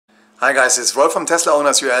Hi guys, it's Rolf from Tesla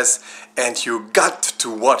Owners US, and you got to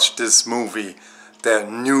watch this movie. The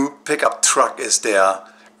new pickup truck is there,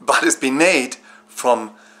 but it's been made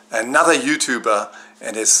from another YouTuber,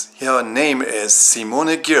 and her name is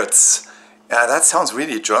Simone Giertz. That sounds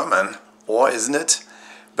really German, or isn't it?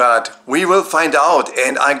 But we will find out,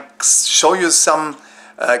 and I show you some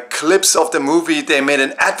clips of the movie. They made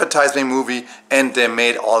an advertisement movie, and they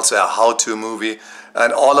made also a how-to movie,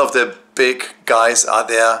 and all of the big guys are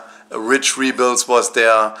there. Rich Rebuilds was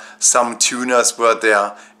there, some tuners were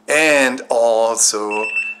there, and also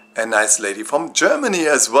a nice lady from Germany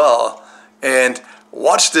as well. And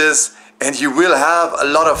watch this and you will have a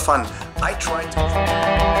lot of fun. I tried to...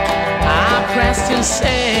 I pressed and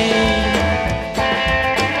say,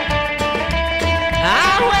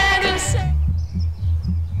 I went and say.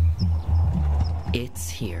 It's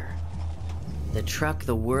here. The truck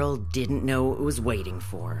the world didn't know it was waiting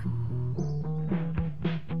for.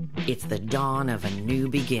 It's the dawn of a new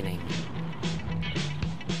beginning.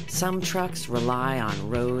 Some trucks rely on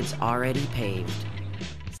roads already paved.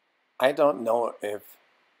 I don't know if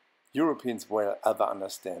Europeans will ever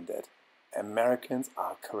understand that. Americans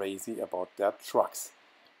are crazy about their trucks.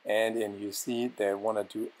 And you see they want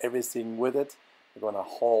to do everything with it. They're going to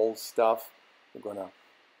haul stuff. They're going to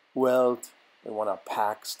weld. They want to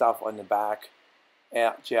pack stuff on the back. They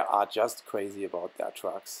are just crazy about their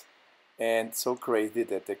trucks. And so crazy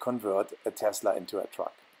that they convert a Tesla into a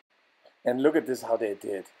truck. And look at this, how they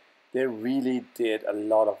did. They really did a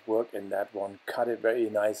lot of work in that one, cut it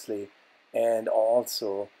very nicely, and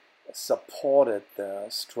also supported the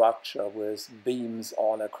structure with beams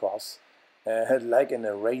all across, like in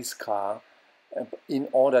a race car, in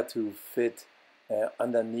order to fit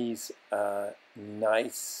underneath a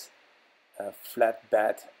nice flat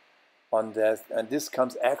bed on this. And this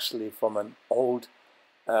comes actually from an old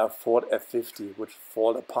Ford F50 would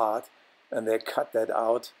fall apart, and they cut that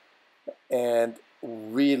out, and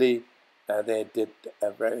really they did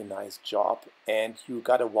a very nice job. And you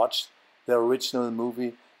gotta watch the original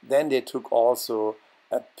movie. Then they took also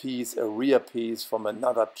a rear piece from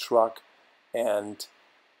another truck and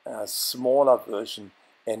a smaller version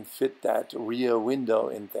and fit that rear window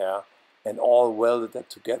in there and all welded that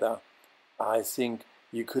together. I think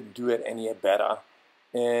you couldn't do it any better.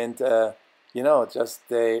 And you know,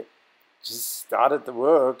 they just started the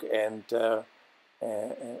work and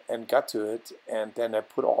got to it, and then I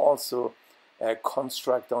put also a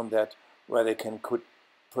construct on that where they can put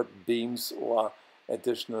beams or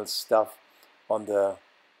additional stuff on the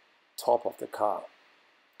top of the car.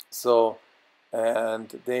 So, and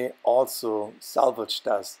they also salvaged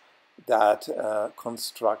that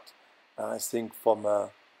construct, I think, from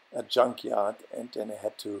a junkyard, and then I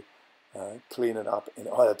had to clean it up in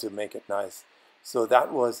order to make it nice. So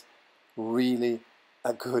that was really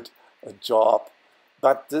a good job.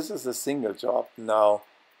 But this is a single job. Now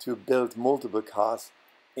to build multiple cars,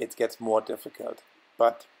 it gets more difficult.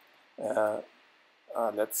 But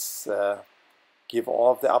let's give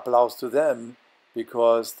all of the applause to them,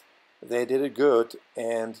 because they did it good,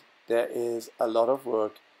 and there is a lot of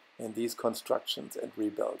work in these constructions and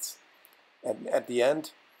rebuilds. And at the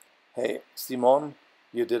end, hey, Simone,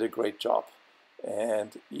 you did a great job,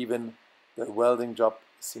 and even the welding job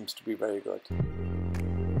seems to be very good.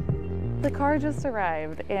 The car just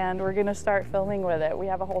arrived, and we're gonna start filming with it. We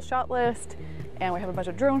have a whole shot list, and we have a bunch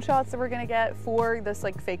of drone shots that we're gonna get for this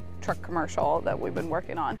like fake truck commercial that we've been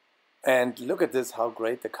working on. And look at this, how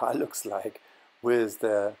great the car looks like, with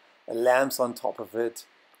the lamps on top of it,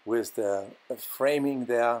 with the framing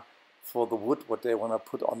there for the wood, what they wanna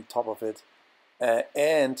put on top of it.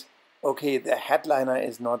 And okay, the headliner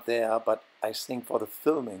is not there, but I think for the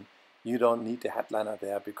filming, you don't need the headliner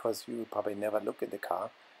there because you probably never look in the car.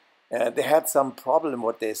 They had some problem,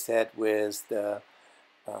 what they said, with the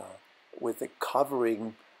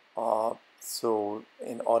covering, so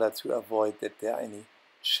in order to avoid that there are any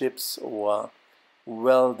chips or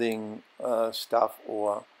welding stuff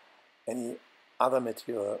or any other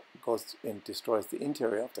material goes and destroys the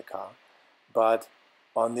interior of the car. But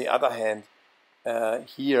on the other hand,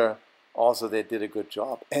 here also they did a good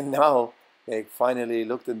job, and now they finally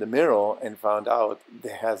looked in the mirror and found out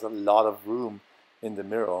there has a lot of room in the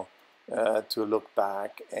mirror to look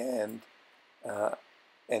back and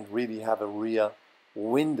really have a rear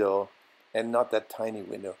window, and not that tiny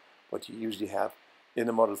window what you usually have in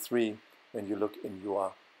a Model 3 when you look in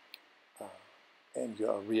your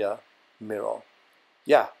rear mirror.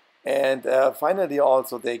 Yeah, and finally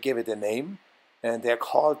also they gave it a name, and they're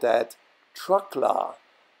called that Truckler.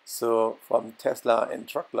 So from Tesla and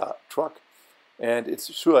truck, and it's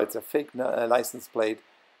a fake license plate,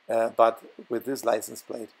 but with this license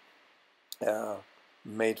plate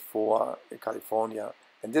made for California,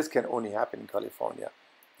 and this can only happen in California.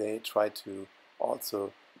 They try to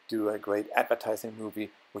also do a great advertising movie,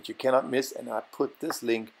 which you cannot miss, and I put this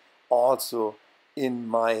link also in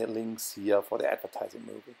my links here for the advertising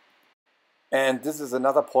movie. And this is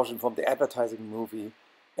another portion from the advertising movie,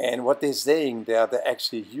 and what they're saying there, they're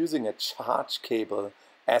actually using a charge cable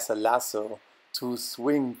as a lasso to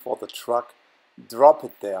swing for the truck, drop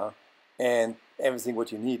it there, and everything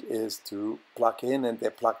what you need is to plug in, and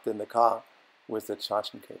they're plugged in the car with the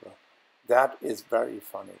charging cable. That is very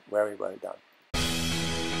funny, very well done.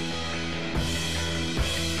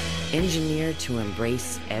 Engineered to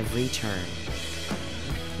embrace every turn,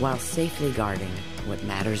 while safely guarding what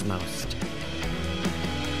matters most.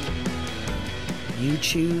 You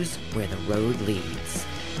choose where the road leads.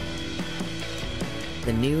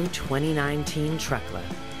 The new 2019 Truckla,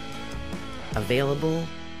 available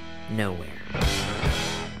nowhere.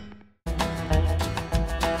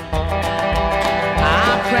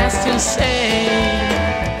 I pressed and say